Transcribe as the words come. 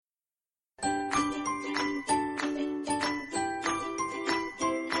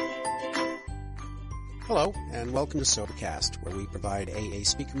Hello, and welcome to Sobercast, where we provide AA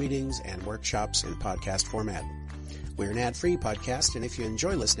speaker meetings and workshops in podcast format. We're an ad-free podcast, and if you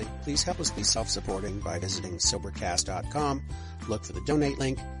enjoy listening, please help us be self-supporting by visiting Sobercast.com, look for the donate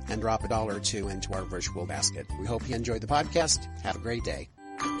link, and drop $1 or $2 into our virtual basket. We hope you enjoy the podcast. Have a great day.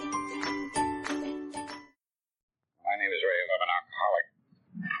 My name is Ray. I'm an alcoholic.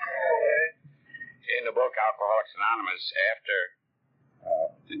 In the book Alcoholics Anonymous,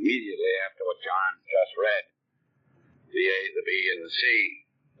 immediately after what John just read, the A, the B, and the C,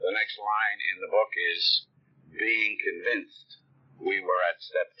 the next line in the book is being convinced. We were at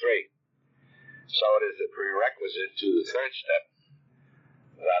step 3. So it is a prerequisite to the third step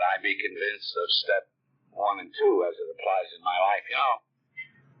that I be convinced of step 1 and 2 as it applies in my life. You know,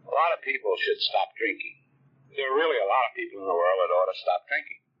 a lot of people should stop drinking. There are really a lot of people in the world that ought to stop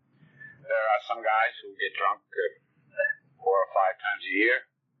drinking. There are some guys who get drunk 4 or 5 times a year,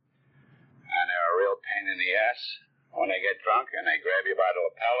 and they're a real pain in the ass when they get drunk, and they grab you by the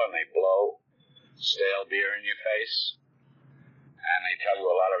lapel and they blow stale beer in your face, and they tell you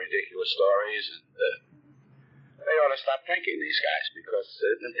a lot of ridiculous stories, and they ought to stop drinking, these guys, because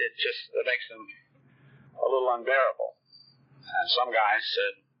it makes them a little unbearable. And some guys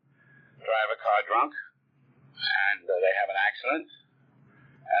drive a car drunk, and they have an accident,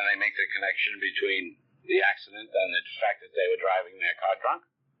 and they make the connection between the accident and the fact that they were driving their car drunk,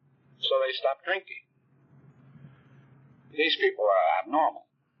 so they stop drinking. These people are abnormal.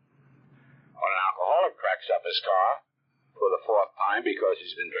 When an alcoholic cracks up his car for the 4th time because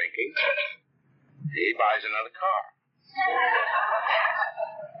he's been drinking, he buys another car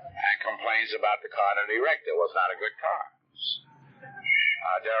and complains about the car that he wrecked. It was not a good car.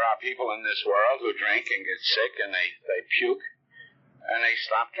 There are people in this world who drink and get sick, and they puke, and they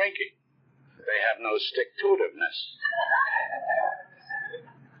stop drinking. They have no stick-to-itiveness.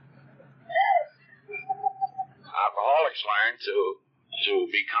 Alcoholics learn to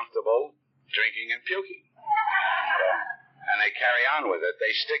be comfortable drinking and puking, and they carry on with it. They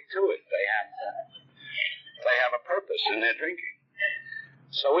stick to it. They have a purpose in their drinking.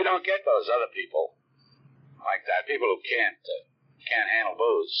 So we don't get those other people like that. People who can't handle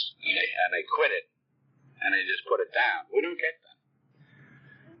booze, and they quit it, and they just put it down. We don't get them.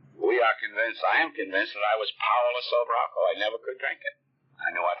 We are convinced. I am convinced that I was powerless over alcohol. I never could drink it. I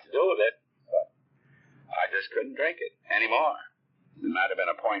knew what to do with it, but I just couldn't drink it anymore. There might have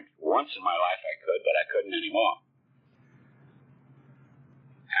been a point once in my life I could, but I couldn't anymore.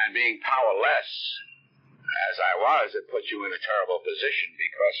 And being powerless, as I was, it puts you in a terrible position,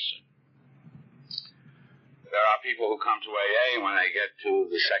 because there are people who come to AA when they get to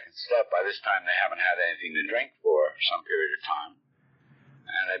the second step. By this time, they haven't had anything to drink for some period of time,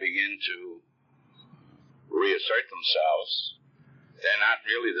 and they begin to reassert themselves. They're not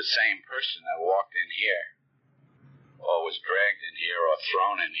really the same person that walked in here, or was dragged in here, or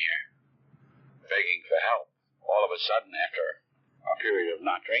thrown in here, begging for help. All of a sudden, after a period of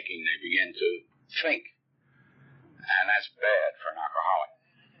not drinking, they begin to think. And that's bad for an alcoholic.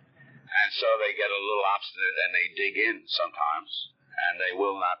 And so they get a little obstinate, and they dig in sometimes, and they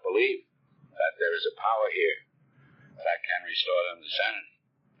will not believe that there is a power here that can restore them to sanity.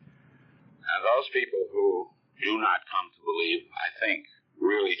 And those people who do not come to believe, I think,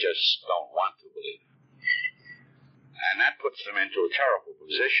 really just don't want to believe. And that puts them into a terrible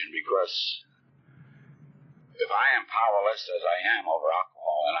position, because if I am powerless as I am over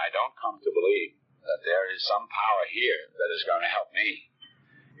alcohol, and I don't come to believe that there is some power here that is going to help me,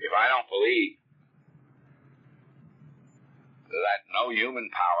 if I don't believe that no human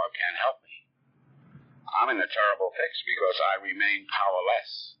power can help me, I'm in a terrible fix, because I remain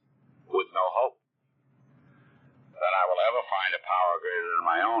powerless with no hope that I will ever find a power greater than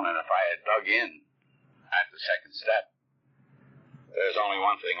my own. And if I had dug in at the second step, there's only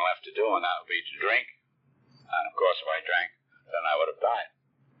one thing left to do, and that would be to drink. And of course, if I drank, then I would have died.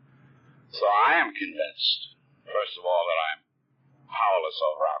 So I am convinced, first of all, that I'm powerless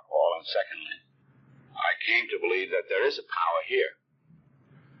over alcohol, and secondly, I came to believe that there is a power here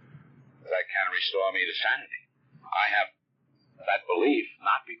that can restore me to sanity. I have that belief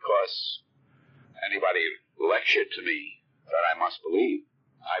not because anybody lectured to me that I must believe.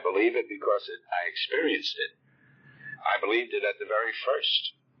 I believe it because I experienced it. I believed it at the very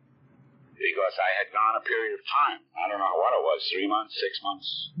first, because I had gone a period of time, I don't know what it was, 3 months, 6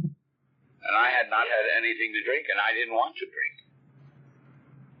 months, and I had not had anything to drink, and I didn't want to drink.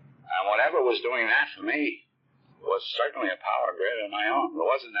 And whatever was doing that for me was certainly a power greater than my own. It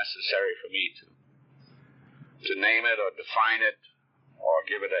wasn't necessary for me to name it or define it or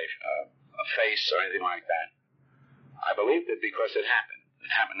give it a face or anything like that. I believed it because it happened.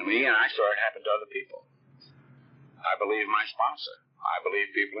 It happened to me, and I saw it happen to other people. I believe my sponsor. I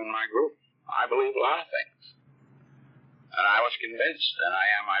believe people in my group. I believe a lot of things. And I was convinced, and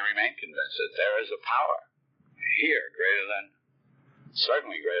I remain convinced, that there is a power here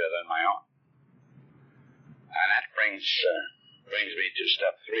certainly greater than my own. And that brings me to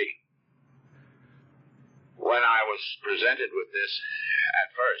step 3. When I was presented with this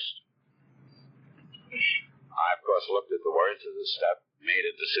at first, I, of course, looked at the words of the step, made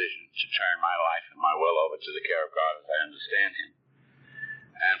a decision to turn my life and my will over to the care of God as I understand Him.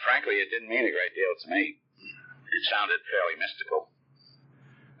 And frankly, it didn't mean a great deal to me. It sounded fairly mystical.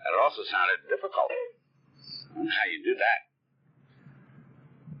 And it also sounded difficult. How you do that.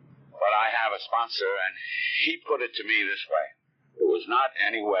 But I have a sponsor, and he put it to me this way. It was not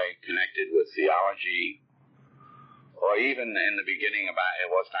any way connected with theology, or even in the beginning it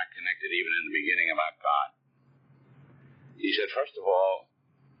was not connected even in the beginning about God. He said, first of all,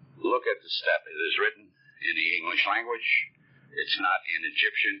 look at the step. It is written in the English language. It's not in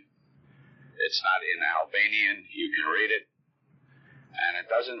Egyptian. It's not in Albanian. You can read it. And it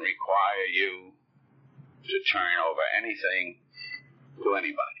doesn't require you to turn over anything to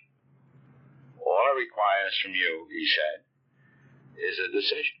anybody. All it requires from you, he said, is a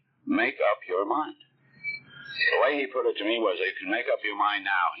decision. Make up your mind. The way he put it to me was, if you can make up your mind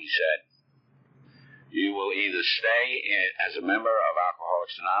now, he said, you will either stay as a member of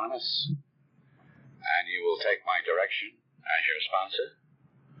Alcoholics Anonymous, and you will take my direction as your sponsor,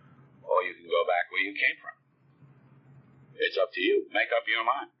 or you can go back where you came from. It's up to you. Make up your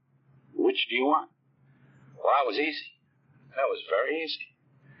mind. Which do you want? Well, that was easy. That was very easy.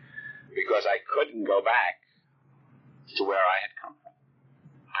 Because I couldn't go back to where I had come from.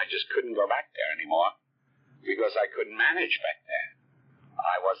 I just couldn't go back there anymore because I couldn't manage back there.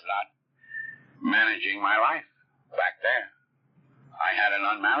 I was not managing my life back there. I had an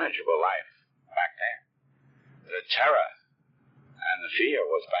unmanageable life back there. The terror and the fear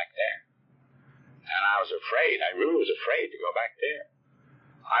was back there. And I was afraid. I really was afraid to go back there.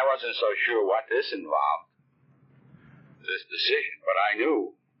 I wasn't so sure what this involved, this decision, but I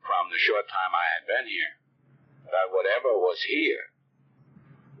knew from the short time I had been here that whatever was here,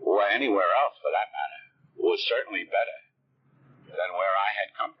 or anywhere else for that matter, was certainly better than where I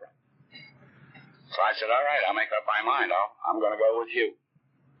had come from. So I said, all right, I'll make up my mind. I'm going to go with you.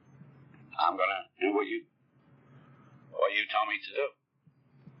 I'm going to do what you tell me to do.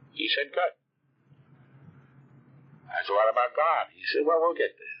 He said, good. I said, what about God? He said, well, we'll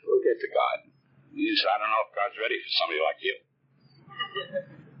get there. We'll get to God. He said, I don't know if God's ready for somebody like you.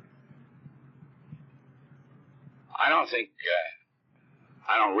 I don't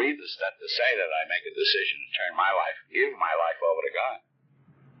read the step to say that I make a decision to turn my life, give my life over to God.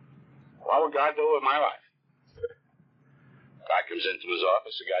 What would God do with my life? Guy comes into his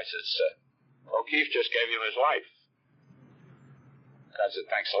office, the guy says, O'Keefe just gave you his life. God said,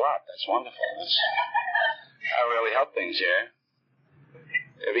 thanks a lot. That's wonderful. That really helped things here.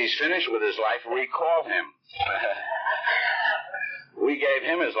 If he's finished with his life, recall him. We gave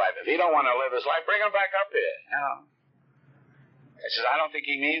him his life. If he don't want to live his life, bring him back up here. You know. I said, I don't think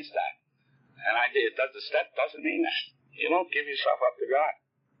he means that. And I did. The step doesn't mean that. You don't give yourself up to God.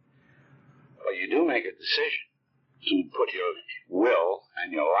 But you do make a decision to put your will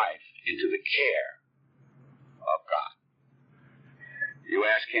and your life into the care of God. You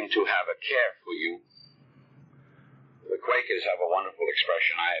ask him to have a care for you. The Quakers have a wonderful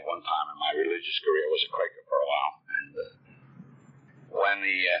expression. I, at one time in my religious career, was a Quaker for a while. And when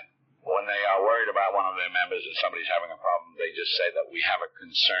they are worried about one of their members and somebody's having a problem, they just say that we have a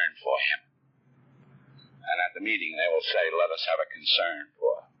concern for him. And at the meeting, they will say, let us have a concern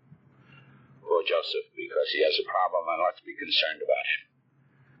for Joseph, because he has a problem, and let's be concerned about him.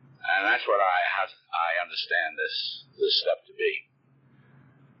 And that's what I understand this step to be.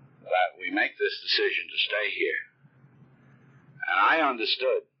 That we make this decision to stay here. And I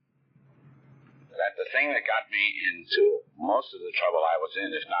understood that the thing that got me into most of the trouble I was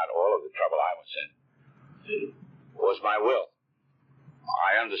in, if not all of the trouble I was in, was my will.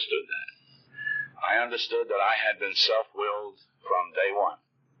 I understood that. I understood that I had been self-willed from day one.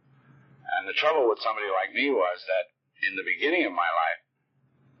 And the trouble with somebody like me was that in the beginning of my life,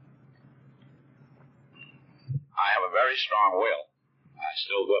 I have a very strong will. I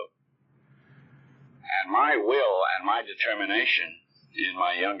still do. And my will and my determination in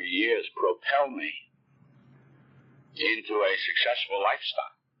my younger years propelled me into a successful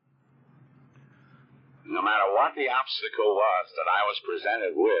lifestyle. No matter what the obstacle was that I was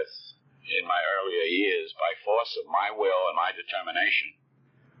presented with in my earlier years, by force of my will and my determination,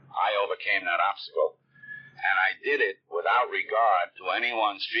 I overcame that obstacle. And I did it without regard to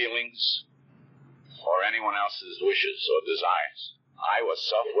anyone's feelings or anyone else's wishes or desires. I was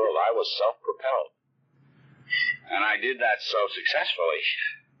self-willed. I was self-propelled. And I did that so successfully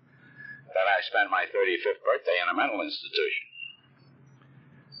that I spent my 35th birthday in a mental institution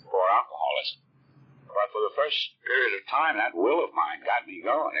for alcoholism. But for the first period of time, that will of mine got me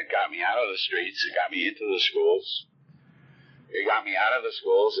going. It got me out of the streets. It got me into the schools. It got me out of the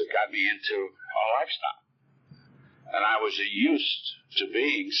schools. It got me into a lifestyle. And I was used to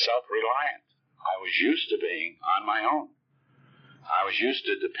being self-reliant. I was used to being on my own. I was used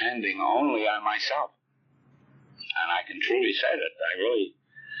to depending only on myself. And I can truly say that I really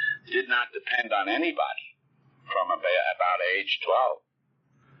did not depend on anybody from about age 12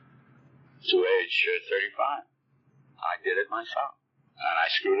 to age 35. I did it myself. And I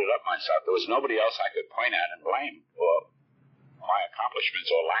screwed it up myself. There was nobody else I could point at and blame for my accomplishments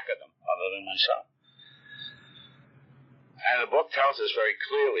or lack of them other than myself. And the book tells us very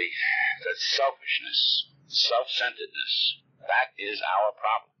clearly that selfishness, self-centeredness, that is our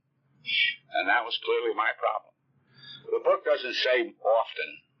problem. And that was clearly my problem. The book doesn't say often,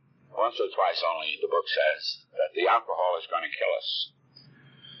 once or twice only, the book says that the alcohol is going to kill us.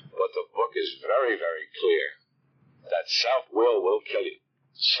 But the book is very, very clear that self-will kill you.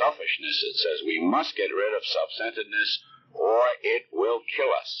 Selfishness, it says, we must get rid of self-centeredness or it will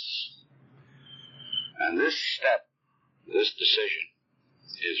kill us. And this step, this decision,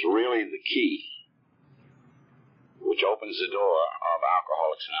 is really the key which opens the door of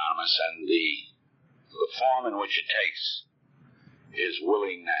Alcoholics Anonymous, and the form in which it takes is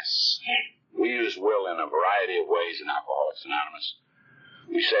willingness. We use will in a variety of ways in Alcoholics Anonymous.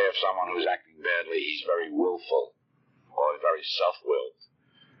 We say of someone who's acting badly, he's very willful or very self-willed.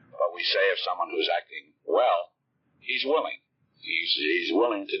 But we say of someone who's acting well, he's willing. He's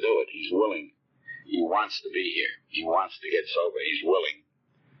willing to do it. He's willing. He wants to be here. He wants to get sober. He's willing.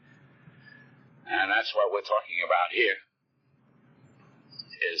 And that's what we're talking about here,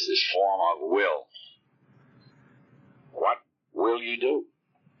 is this form of will. What will you do?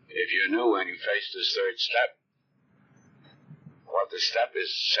 If you knew when you faced this third step, what the step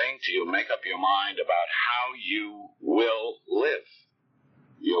is saying to you, make up your mind about how you will live.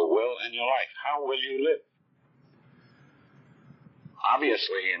 Your will and your life. How will you live?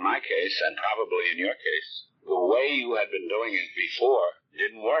 Obviously, in my case, and probably in your case, the way you had been doing it before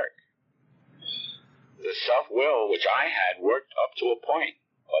didn't work. The self-will which I had worked up to a point,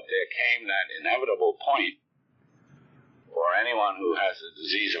 but there came that inevitable point for anyone who has the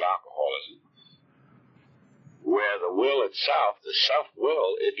disease of alcoholism, where the will itself, the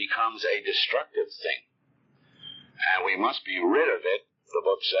self-will, it becomes a destructive thing. And we must be rid of it, the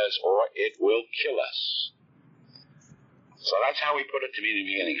book says, or it will kill us. So that's how we put it to me in the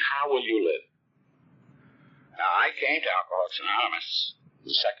beginning. How will you live? Now, I came to Alcoholics Anonymous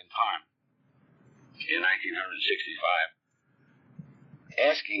the second time in 1965,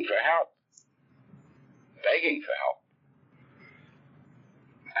 asking for help, begging for help.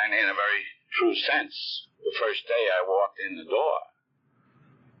 And in a very true sense, the first day I walked in the door,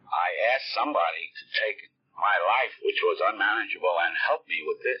 I asked somebody to take my life, which was unmanageable, and help me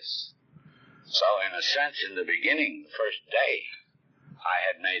with this. So in a sense, in the beginning, the first day, I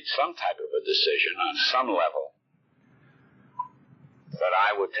had made some type of a decision on some level that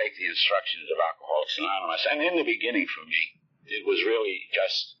I would take the instructions of Alcoholics Anonymous. And in the beginning for me, it was really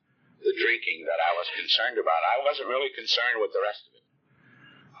just the drinking that I was concerned about. I wasn't really concerned with the rest of it.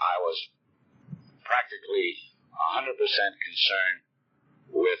 I was practically 100% concerned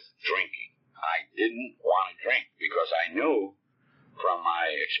with drinking. I didn't want to drink because I knew from my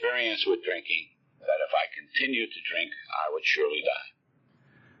experience with drinking that if I continued to drink, I would surely die.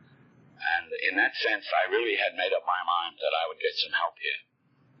 And in that sense, I really had made up my mind that I would get some help here.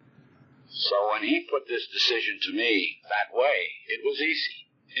 So when he put this decision to me that way, it was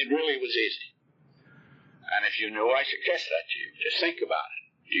easy. It really was easy. And if you knew, I suggest that to you. Just think about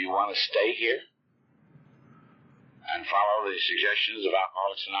it. Do you want to stay here and follow the suggestions of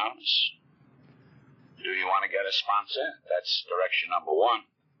Alcoholics Anonymous? Do you want to get a sponsor? That's direction number 1.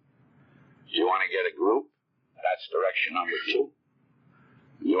 Do you want to get a group? That's direction number 2.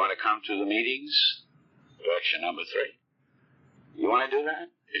 You want to come to the meetings? Direction number 3. You want to do that?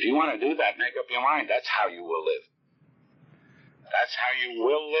 If you want to do that, make up your mind. That's how you will live. That's how you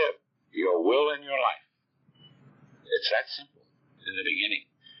will live. Your will in your life. It's that simple in the beginning.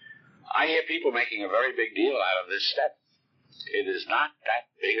 I hear people making a very big deal out of this step. It is not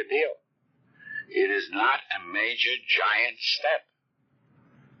that big a deal. It is not a major, giant step.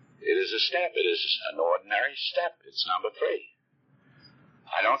 It is a step. It is an ordinary step. It's number 3.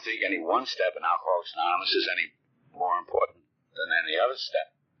 I don't think any one step in Alcoholics Anonymous is any more important than any other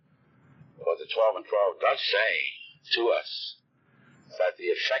step. But the 12 and 12 does say to us that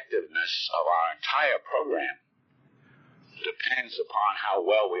the effectiveness of our entire program depends upon how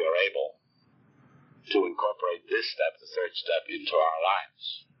well we are able to incorporate this step, the third step, into our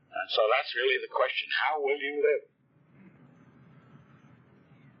lives. And so that's really the question. How will you live?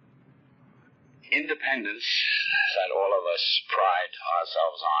 Independence, that all of us pride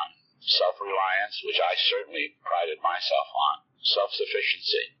ourselves on, self-reliance, which I certainly prided myself on,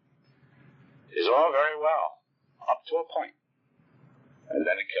 self-sufficiency, is all very well, up to a point. And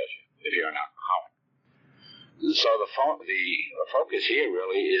then it kills you if you're an alcoholic. And so the focus here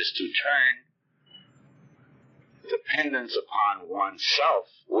really is to turn dependence upon oneself,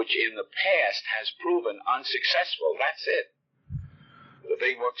 which in the past has proven unsuccessful. That's it. The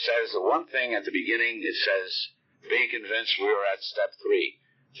big book says the one thing at the beginning, it says, being convinced we were at step 3.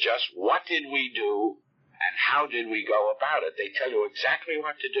 Just what did we do and how did we go about it? They tell you exactly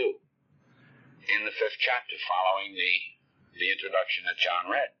what to do in the 5th chapter following the introduction that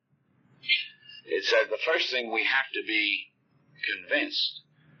John read. It says the first thing we have to be convinced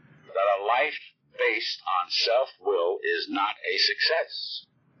that a life based on self-will is not a success.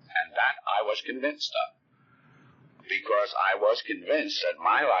 And that I was convinced of. Because I was convinced that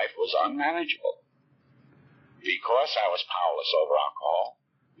my life was unmanageable. Because I was powerless over alcohol.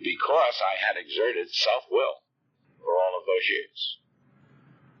 Because I had exerted self-will for all of those years.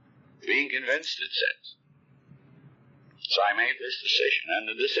 Being convinced, it says. So I made this decision. And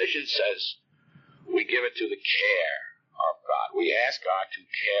the decision says we give it to the care of God. We ask God to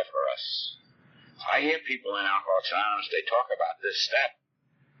care for us. I hear people in Alcoholics Anonymous, they talk about this step,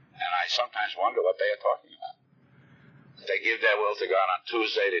 and I sometimes wonder what they are talking about. They give their will to God on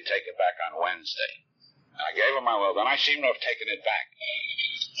Tuesday, they take it back on Wednesday. I gave them my will, then I seem to have taken it back.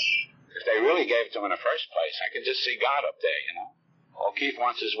 If they really gave it to him in the first place, I could just see God up there, you know. O'Keefe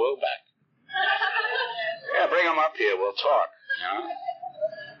wants his will back. Yeah, bring him up here, we'll talk, you know.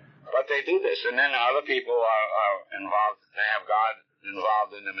 But they do this, and then other people are involved, they have God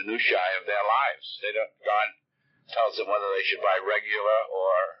involved in the minutiae of their lives. God tells them whether they should buy regular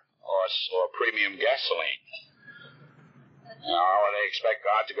or premium gasoline. You know, or they expect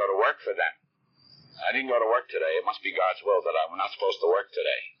God to go to work for them. I didn't go to work today. It must be God's will that I'm not supposed to work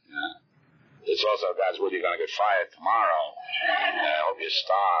today. You know? It's also God's will you're going to get fired tomorrow. And I hope you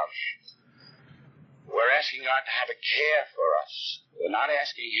starve. We're asking God to have a care for us. We're not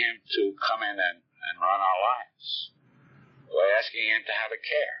asking Him to come in and run our lives. We're asking Him to have a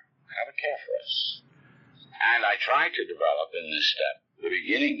care for us. And I try to develop in this step, the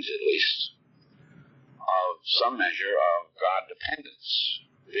beginnings at least, of some measure of God dependence,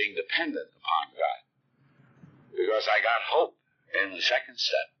 being dependent upon God. Because I got hope in the second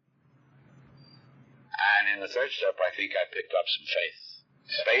step. And in the third step, I think I picked up some faith,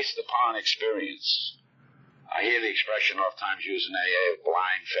 based upon experience. I hear the expression oftentimes used in AA of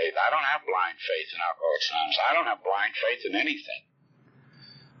blind faith. I don't have blind faith in Alcoholics Anonymous. I don't have blind faith in anything.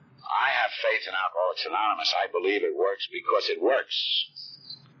 I have faith in Alcoholics Anonymous. I believe it works because it works.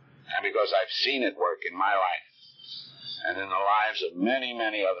 And because I've seen it work in my life and in the lives of many,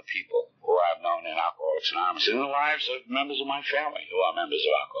 many other people who I've known in Alcoholics Anonymous, in the lives of members of my family who are members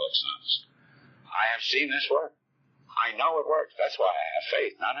of Alcoholics Anonymous. I have seen this work. I know it works. That's why I have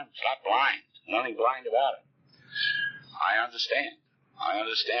faith. It's not blind. Nothing blind about it. I understand. I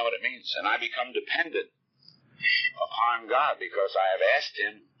understand what it means. And I become dependent upon God because I have asked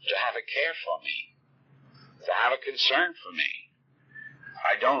Him to have a care for me, to have a concern for me.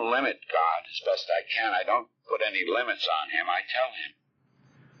 I don't limit God as best I can. I don't put any limits on Him. I tell Him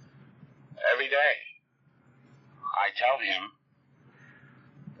every day. I tell Him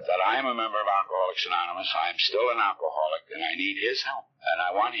that I am a member of Alcoholics Anonymous. I am still an alcoholic, and I need His help. And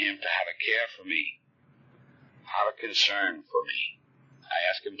I want Him to have a care for me, have a concern for me. I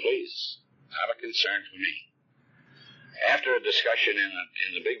ask Him, please, have a concern for me. After a discussion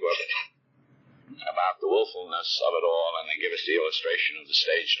in the big book about the willfulness of it all, and they give us the illustration of the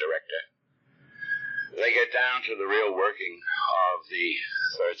stage director, they get down to the real working of the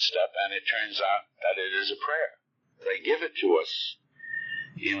third step, and it turns out that it is a prayer. They give it to us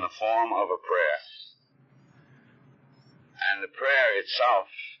in the form of a prayer. And the prayer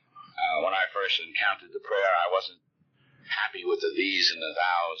itself, when I first encountered the prayer, I wasn't happy with the these and the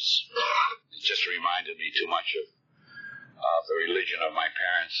thous. It just reminded me too much of the religion of my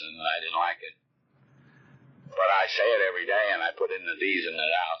parents, and I didn't like it. But I say it every day, and I put in the these and the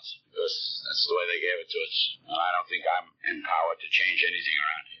thous, because that's the way they gave it to us. And I don't think I'm empowered to change anything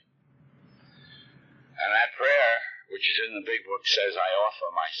around here. And that prayer, which is in the big book, says, I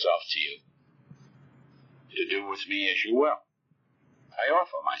offer myself to you, to do with me as you will. I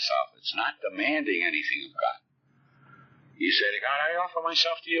offer myself. It's not demanding anything of God. You say to God, I offer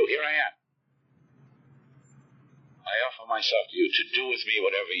myself to you. Here I am. I offer myself to you to do with me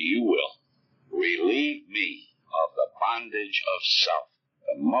whatever you will. Relieve me of the bondage of self.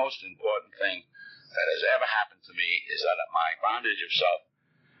 The most important thing that has ever happened to me is that my bondage of self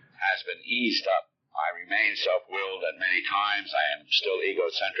has been eased up. I remain self-willed at many times. I am still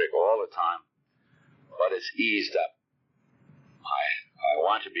egocentric all the time, but it's eased up. I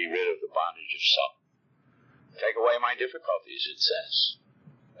want to be rid of the bondage of self. Take away my difficulties, it says.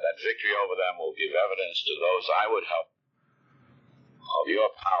 That victory over them will give evidence to those I would help of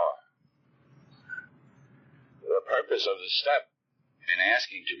your power. The purpose of the step in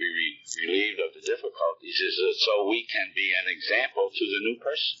asking to be relieved of the difficulties is that so we can be an example to the new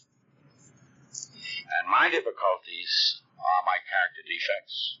person. And my difficulties are my character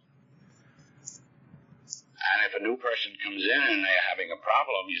defects. And if a new person comes in and they're having a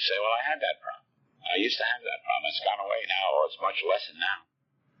problem, you say, well, I had that problem. I used to have that problem. It's gone away now, or it's much lessened now.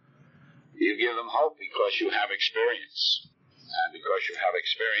 You give them hope because you have experience. And because you have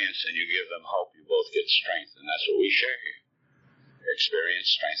experience and you give them hope, you both get strength. And that's what we share here.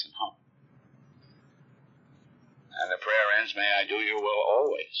 Experience, strength, and hope. And the prayer ends, may I do your will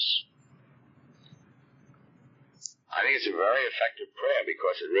always. I think it's a very effective prayer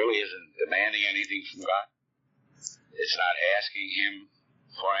because it really isn't demanding anything from God. It's not asking him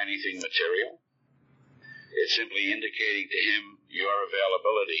for anything material. It's simply indicating to him your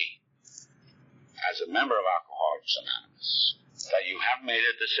availability as a member of Alcoholics Anonymous, that you have made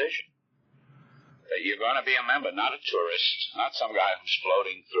a decision, that you're going to be a member, not a tourist, not some guy who's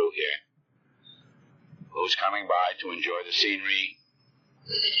floating through here, who's coming by to enjoy the scenery.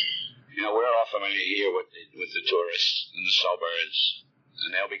 You know, we're all familiar here with the tourists and the snowbirds,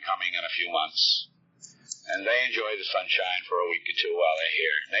 and they'll be coming in a few months. And they enjoy the sunshine for a week or two while they're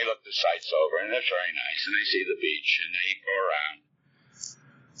here. And they look the sights over, and it's very nice. And they see the beach, and they go around.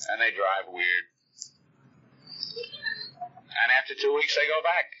 And they drive weird. And after 2 weeks, they go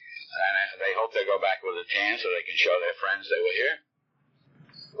back. And they hope they go back with a tan so they can show their friends they were here.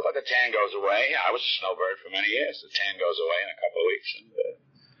 But the tan goes away. I was a snowbird for many years. The tan goes away in a couple of weeks. And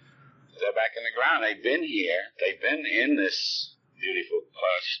they're back in the ground. They've been here. They've been in this beautiful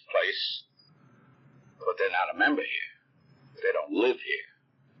place. But they're not a member here. They don't live here.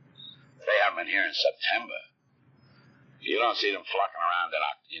 They haven't been here in September. You don't see them flocking around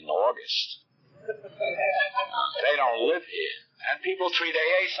in August. They don't live here. And people treat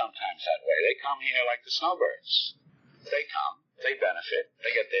AA sometimes that way. They come here like the snowbirds. They come, they benefit,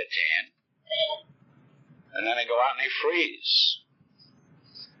 they get their tan, and then they go out and they freeze.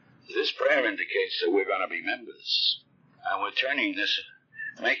 This prayer indicates that we're going to be members. And we're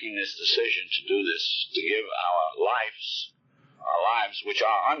making this decision to do this, to give our lives, which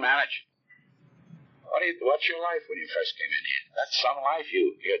are unmanageable. What's your life when you first came in here? That's some life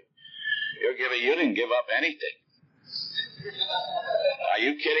you're giving. You didn't give up anything. Are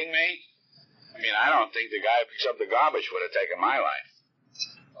you kidding me? I mean, I don't think the guy who picks up the garbage would have taken my life.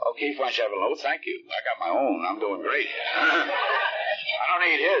 Oh, Keith wants you to have a load? Thank you. I got my own. I'm doing great. I don't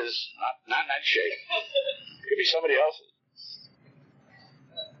need his. Not in that shape. Could be somebody else's.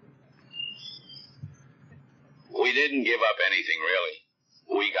 We didn't give up anything, really.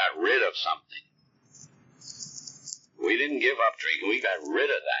 We got rid of something. We didn't give up drinking. We got rid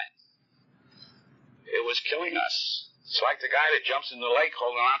of that. It was killing us. It's like the guy that jumps in the lake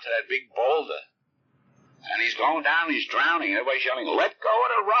holding on to that big boulder. And he's going down, he's drowning. Everybody's yelling, let go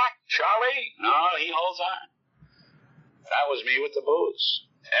of the rock, Charlie. No, he holds on. That was me with the booze.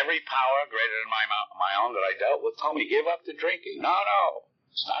 Every power greater than my own that I dealt with told me, give up the drinking. No,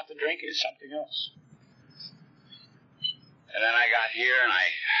 it's not the drinking, it's something else. And then I got here, and I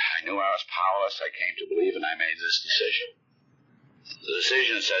knew I was powerless. I came to believe, and I made this decision. The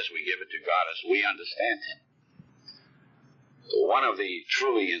decision says we give it to God as we understand him. One of the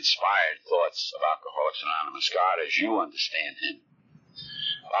truly inspired thoughts of Alcoholics Anonymous, God as you understand him.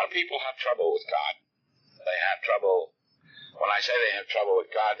 A lot of people have trouble with God. They have trouble. When I say they have trouble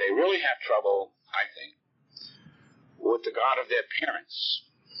with God, they really have trouble, I think, with the God of their parents,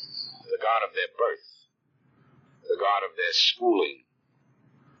 the God of their birth, the God of their schooling,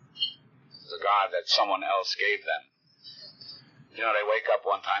 the God that someone else gave them. You know, they wake up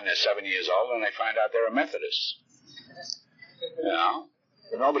one time, they're 7 years old, and they find out they're a Methodist. You know?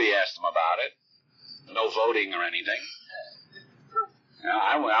 Nobody asked them about it. No voting or anything. You know,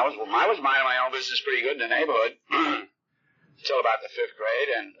 I was minding my own business pretty good in the neighborhood until about the 5th grade,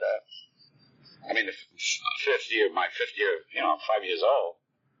 and the fifth year, 5 years old.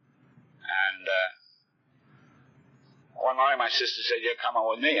 And One morning my sister said, "You're coming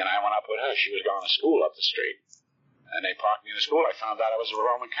with me," and I went up with her. She was going to school up the street. And they parked me in the school. I found out I was a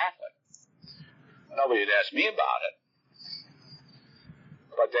Roman Catholic. Nobody had asked me about it.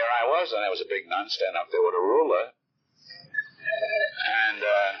 But there I was, and there was a big nun standing up there with a ruler. And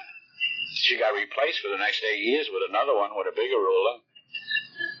she got replaced for the next 8 years with another one with a bigger ruler.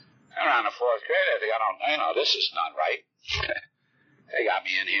 Around the 4th grade, I think, this is not right. They got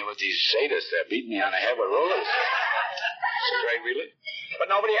me in here with these sadists. They're beating me on the head with rulers. It's a great relief. But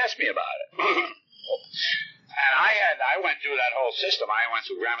nobody asked me about it. And I went through that whole system. I went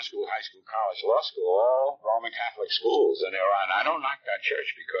through grammar school, high school, college, law school, all Roman Catholic schools. And I don't knock that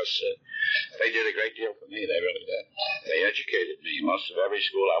church because they did a great deal for me. They really did. They educated me. Most of every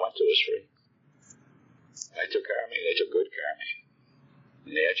school I went to was free. They took care of me. They took good care of me.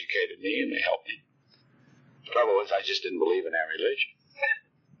 And they educated me and they helped me. The trouble was I just didn't believe in their religion.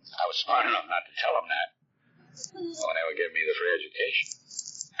 I was smart enough not to tell them that when they would give me the free education.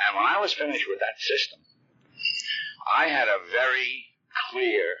 And when I was finished with that system, I had a very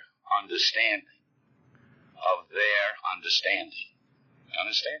clear understanding of their understanding. You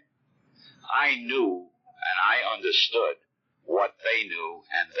understand? I knew and I understood what they knew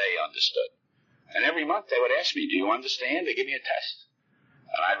and they understood. And every month they would ask me, "Do you understand?" They give me a test.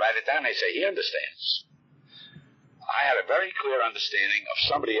 And I'd write it down. They say, "He understands." I had a very clear understanding of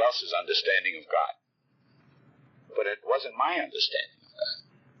somebody else's understanding of God. But it wasn't my understanding of God.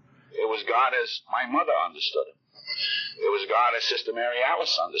 It was God as my mother understood him. It was God as Sister Mary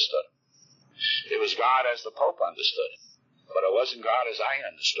Alice understood him. It was God as the Pope understood him. But it wasn't God as I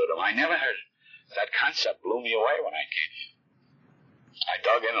understood him. I never heard that concept blew me away when I came here. I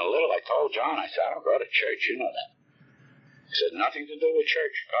dug in a little. I told John, I said, "I don't go to church, you know that." He said, "Nothing to do with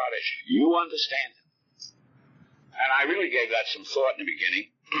church. God is, you understand him." And I really gave that some thought in the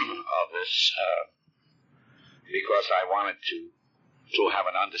beginning of this because I wanted to have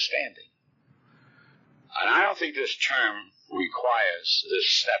an understanding. And I don't think this term requires, this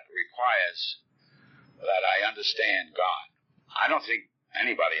step requires that I understand God. I don't think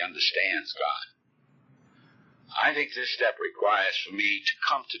anybody understands God. I think this step requires for me to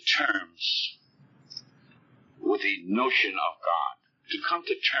come to terms with the notion of God, to come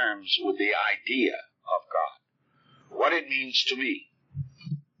to terms with the idea of God, what it means to me.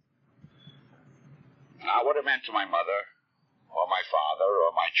 Not what it meant to my mother or my father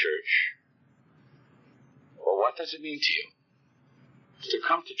or my church. Well, what does it mean to you? To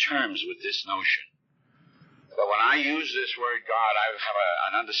come to terms with this notion. But when I use this word God, I have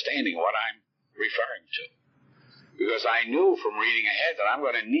an understanding of what I'm referring to. Because I knew from reading ahead that I'm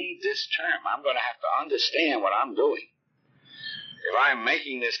going to need this term. I'm going to have to understand what I'm doing. If I'm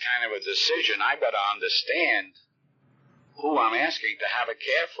making this kind of a decision, I better understand who I'm asking to have a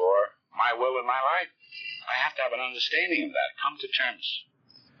care for my will in my life. I have to have an understanding of that. Come to terms.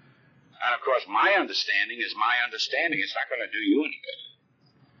 And, of course, my understanding is my understanding. It's not going to do you any good.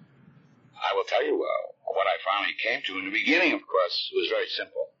 I will tell you what I finally came to. In the beginning, of course, was very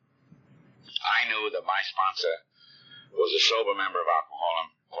simple. I knew that my sponsor was a sober member of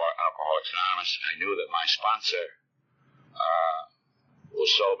Alcoholics Anonymous. I knew that my sponsor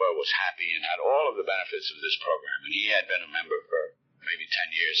was sober, was happy, and had all of the benefits of this program. And he had been a member for maybe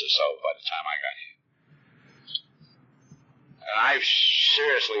 10 years or so by the time I got here. And I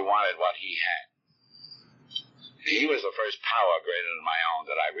seriously wanted what he had. He was the first power greater than my own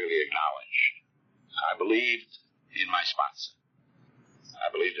that I really acknowledged. I believed in my sponsor.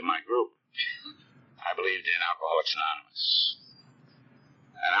 I believed in my group. I believed in Alcoholics Anonymous.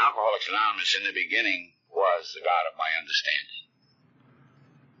 And Alcoholics Anonymous in the beginning was the God of my understanding.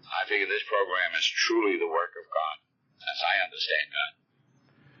 I figure this program is truly the work of God, as I understand God.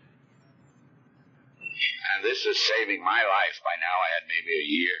 And this is saving my life. By now I had maybe a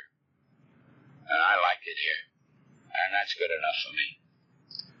year. And I like it here. And that's good enough for me.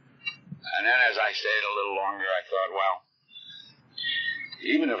 And then as I stayed a little longer, I thought, well,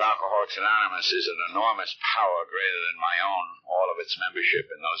 even if Alcoholics Anonymous is an enormous power greater than my own, all of its membership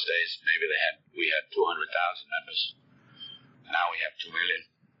in those days, maybe we had 200,000 members. Now we have 2 million.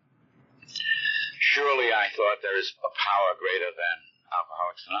 Surely I thought there is a power greater than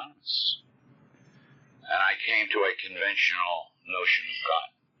Alcoholics Anonymous. And I came to a conventional notion of God.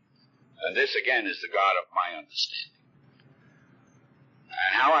 And this, again, is the God of my understanding.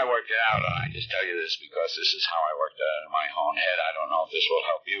 And how I worked it out, and I just tell you this because this is how I worked it out in my own head. I don't know if this will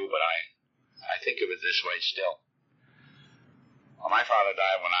help you, but I think of it this way still. Well, my father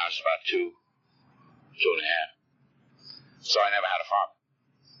died when I was about 2 and a half. So I never had a father.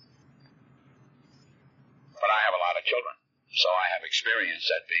 But I have a lot of children, so I have experience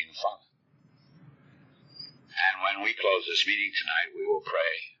at being a father. And when we close this meeting tonight, we will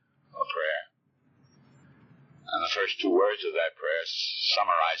pray a prayer. And the first two words of that prayer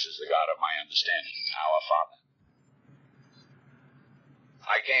summarizes the God of my understanding, our Father.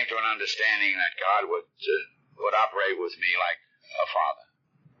 I came to an understanding that God would operate with me like a father.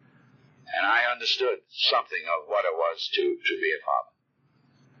 And I understood something of what it was to be a father.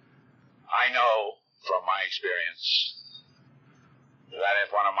 I know from my experience that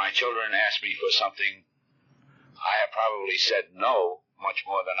if one of my children asked me for something, I have probably said no much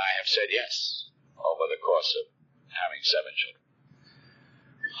more than I have said yes over the course of having 7 children.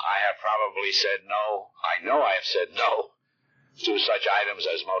 I have probably said no. I know I have said no to such items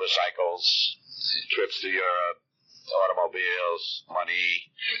as motorcycles, trips to Europe, automobiles,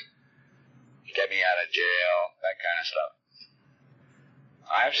 money, get me out of jail, that kind of stuff.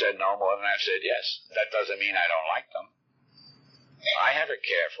 I have said no more than I've said yes. That doesn't mean I don't like them. I have a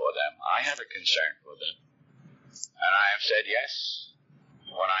care for them. I have a concern for them. And I have said yes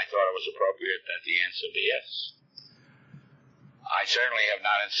when I thought it was appropriate that the answer be yes. I certainly have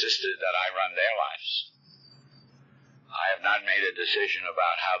not insisted that I run their lives. I have not made a decision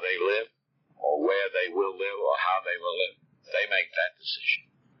about how they live or where they will live or how they will live. They make that decision.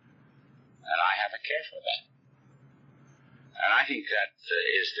 And I have a care for that. And I think that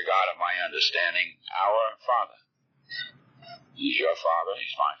is the God of my understanding, our Father. He's your Father,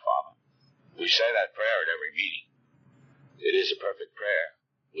 He's my Father. We say that prayer at every meeting. It is a perfect prayer,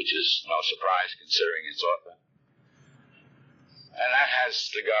 which is no surprise considering its author. And that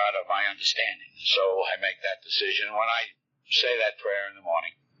has the God of my understanding. So I make that decision. When I say that prayer in the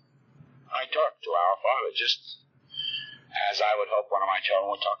morning, I talk to our Father just as I would hope one of my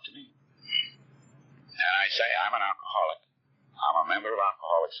children would talk to me. And I say, I'm an alcoholic. I'm a member of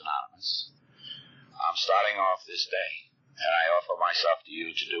Alcoholics Anonymous. I'm starting off this day, and I offer myself to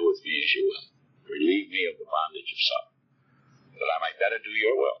you to do with me as you will. Relieve me of the bondage of self, that I might better do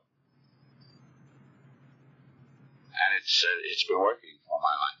your will. And it's been working for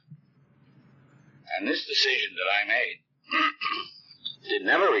my life. And this decision that I made, it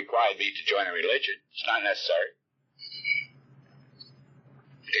never required me to join a religion. It's not necessary.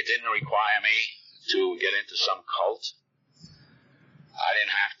 It didn't require me to get into some cult. I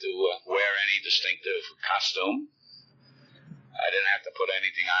didn't have to wear any distinctive costume. I didn't have to put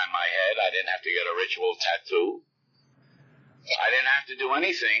anything on my head. I didn't have to get a ritual tattoo. I didn't have to do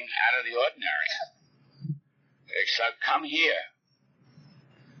anything out of the ordinary, except come here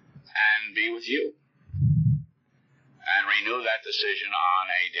and be with you and renew that decision on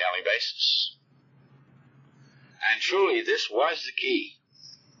a daily basis. And truly, this was the key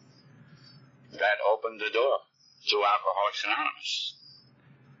that opened the door to Alcoholics Anonymous.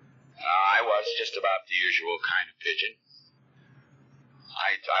 I was just about the usual kind of pigeon.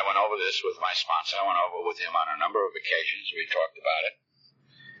 I went over this with my sponsor. I went over with him on a number of occasions. We talked about it.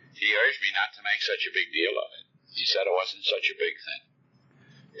 He urged me not to make such a big deal of it. He said it wasn't such a big thing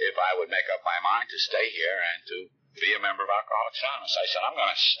if I would make up my mind to stay here and to be a member of Alcoholics Anonymous. I said, I'm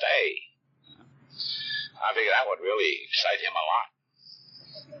going to stay. I figured that would really excite him a lot.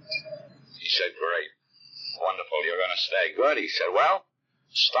 He said, great. Wonderful, you're going to stay. Good. He said, well,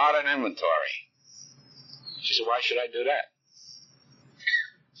 start an inventory. She said, why should I do that?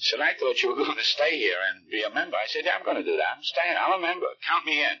 He said, I thought you were going to stay here and be a member. I said, yeah, I'm going to do that. I'm staying. I'm a member. Count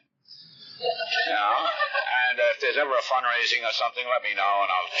me in. You know, and if there's ever a fundraising or something, let me know, and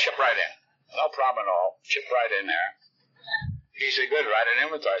I'll chip right in. No problem at all. Chip right in there. He said, good, write an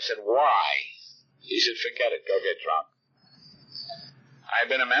inventory. I said, why? He said, forget it. Go get drunk. I had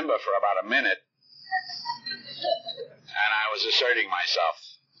been a member for about a minute, and I was asserting myself.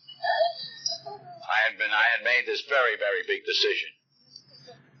 I had made this very, very big decision.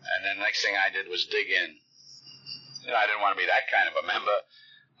 And then the next thing I did was dig in. You know, I didn't want to be that kind of a member.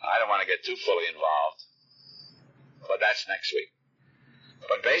 I don't want to get too fully involved. But that's next week.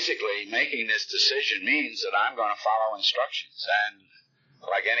 But basically, making this decision means that I'm going to follow instructions. And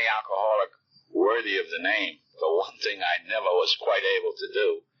like any alcoholic worthy of the name, the one thing I never was quite able to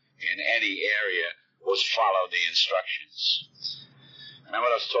do in any area was follow the instructions. Remember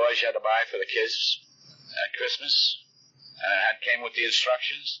those toys you had to buy for the kids at Christmas? And it came with the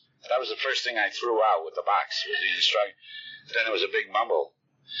instructions? That was the first thing I threw out with the box, was the instructions. Then there was a big mumble.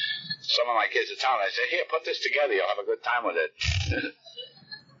 Some of my kids would tell me, I said, here, put this together, you'll have a good time with it.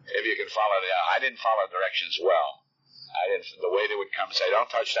 If you can follow I didn't follow directions well. The waiter would come and say, don't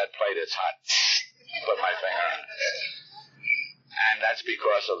touch that plate, it's hot. Put my finger on it. And that's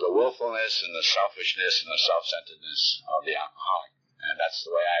because of the willfulness and the selfishness and the self-centeredness of the alcoholic. And that's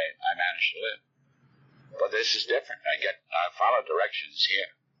the way I managed to live. But this is different. I follow directions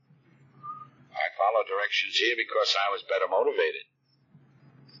here. I followed directions here because I was better motivated.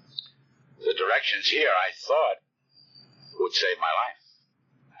 The directions here I thought would save my life,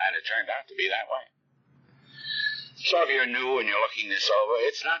 and it turned out to be that way. So if you're new and you're looking this over,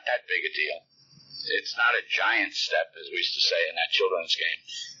 it's not that big a deal. It's not a giant step, as we used to say in that children's game.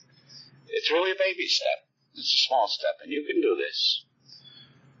 It's really a baby step. It's a small step, and you can do this.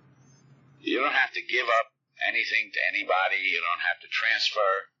 You don't have to give up anything to anybody. You don't have to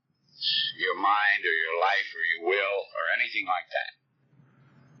transfer your mind or your life or your will or anything like that.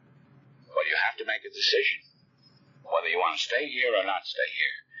 But you have to make a decision whether you want to stay here or not stay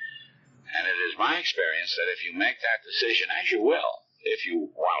here. And it is my experience that if you make that decision, as you will, if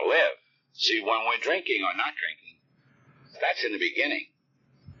you want to live, see, when we're drinking or not drinking, that's in the beginning.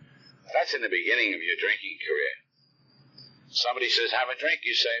 That's in the beginning of your drinking career. Somebody says, have a drink.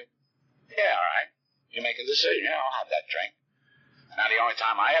 You say, yeah, all right. You make a decision. Yeah, I'll have that drink. Now, the only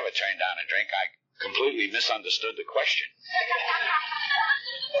time I ever turned down a drink, I completely misunderstood the question.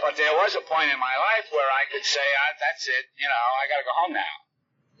 But there was a point in my life where I could say, that's it. I got to go home now.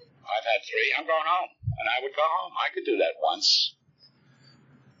 I've had 3. I'm going home. And I would go home. I could do that once.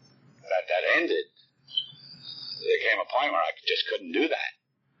 That ended. There came a point where I just couldn't do that.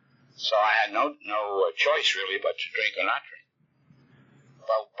 So I had no choice, really, but to drink or not drink.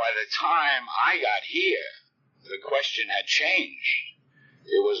 But by the time I got here, the question had changed.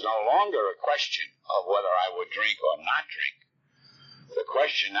 It was no longer a question of whether I would drink or not drink. The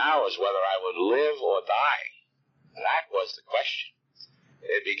question now is whether I would live or die. That was the question.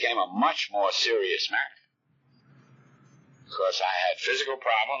 It became a much more serious matter. Because I had physical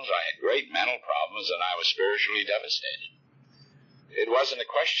problems, I had great mental problems, and I was spiritually devastated. It wasn't a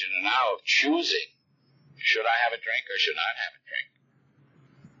question now of choosing, should I have a drink or should I not have a drink.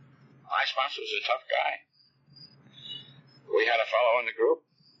 My sponsor was a tough guy. We had a fellow in the group,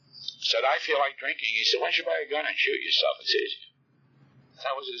 said, I feel like drinking. He said, why don't you buy a gun and shoot yourself? It's easier.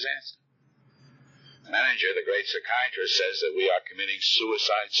 That was his answer. Menninger, the great psychiatrist, says that we are committing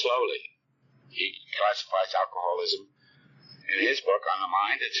suicide slowly. He classifies alcoholism in his book on the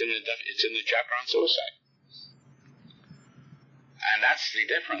mind. It's in the chapter on suicide. And that's the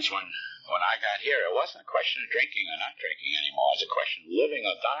difference. When I got here, it wasn't a question of drinking or not drinking anymore. It was a question of living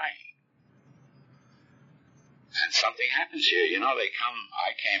or dying. And something happens here.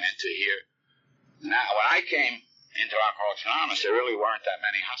 I came into here. Now, when I came into Alcoholics Anonymous, there really weren't that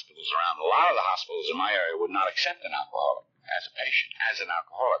many hospitals around. A lot of the hospitals in my area would not accept an alcoholic as a patient. As an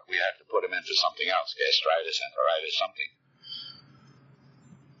alcoholic, we had to put him in for something else, gastritis, enteritis, something.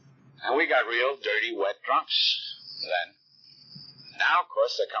 And we got real dirty, wet drunks then. Now, of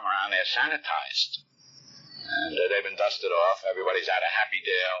course, they come around, they're sanitized. And they've been dusted off. Everybody's at a Happy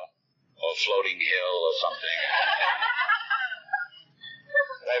Dale or Floating Hill or something.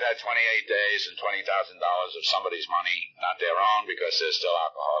 They've had 28 days and $20,000 of somebody's money, not their own, because they're still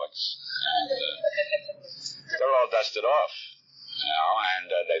alcoholics. And they're all dusted off, and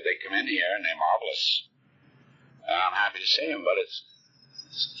they come in here and they're marvelous. And I'm happy to see them, but it's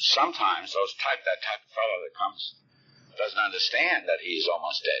sometimes that type of fellow that comes doesn't understand that he's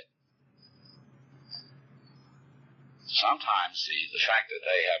almost dead. Sometimes the fact that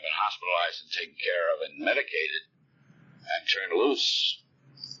they have been hospitalized and taken care of and medicated and turned loose,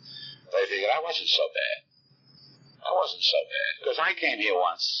 they figure, I wasn't so bad. Because I came here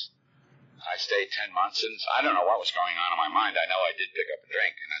once. I stayed 10 months, and I don't know what was going on in my mind. I know I did pick up a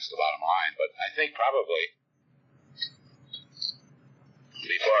drink, and that's the bottom line. But I think probably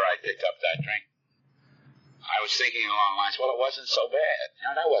before I picked up that drink, I was thinking along the lines, well, it wasn't so bad.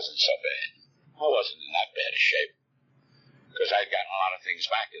 That wasn't so bad. I wasn't in that bad a shape. Because I'd gotten a lot of things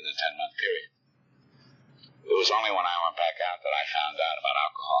back in the 10-month period. It was only when I went back out that I found out about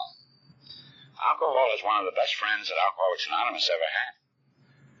alcohol. Alcohol is one of the best friends that Alcoholics Anonymous ever had.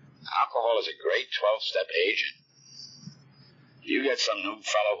 Alcohol is a great 12-step agent. You get some new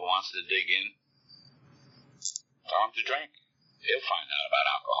fellow who wants to dig in, tell him to drink. He'll find out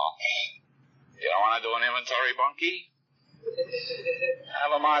about alcohol. You don't want to do an inventory, Bunky?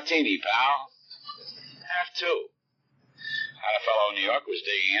 Have a martini, pal. Have 2. Had a fellow in New York was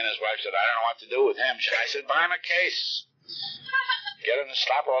digging in. His wife said, I don't know what to do with him. I said, buy him a case. Get him to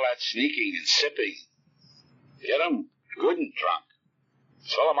stop all that sneaking and sipping. Get him good and drunk.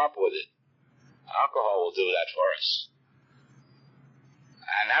 Fill him up with it. Alcohol will do that for us.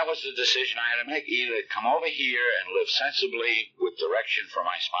 And that was the decision I had to make. Either come over here and live sensibly with direction from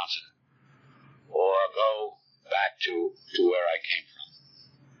my sponsor, or go back to where I came from.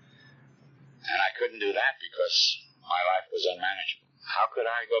 And I couldn't do that because my life was unmanageable. How could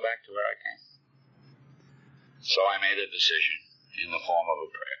I go back to where I came? So I made a decision in the form of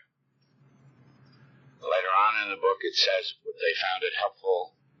a prayer. in the book, it says they found it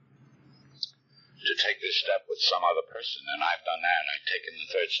helpful to take this step with some other person, and I've done that. I've taken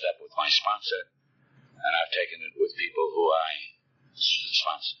the third step with my sponsor, and I've taken it with people who I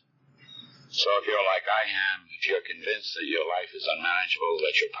sponsor. So if you're like I am, if you're convinced that your life is unmanageable,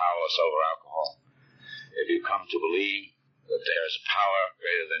 that you're powerless over alcohol, if you come to believe that there is a power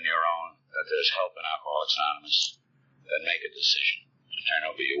greater than your own, that there's help in Alcoholics Anonymous, then make a decision to turn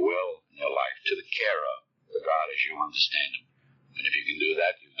over your will and your life to the care of the God as you understand him. And if you can do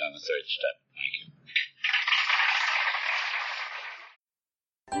that, you've done the third step. Thank you.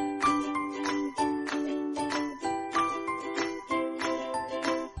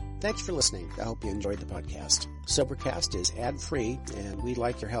 Thanks for listening. I hope you enjoyed the podcast. Sobercast is ad-free, and we'd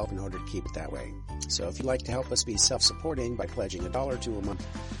like your help in order to keep it that way. So if you'd like to help us be self-supporting by pledging $1 or $2 a month,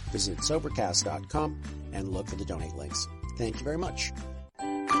 visit Sobercast.com and look for the donate links. Thank you very much.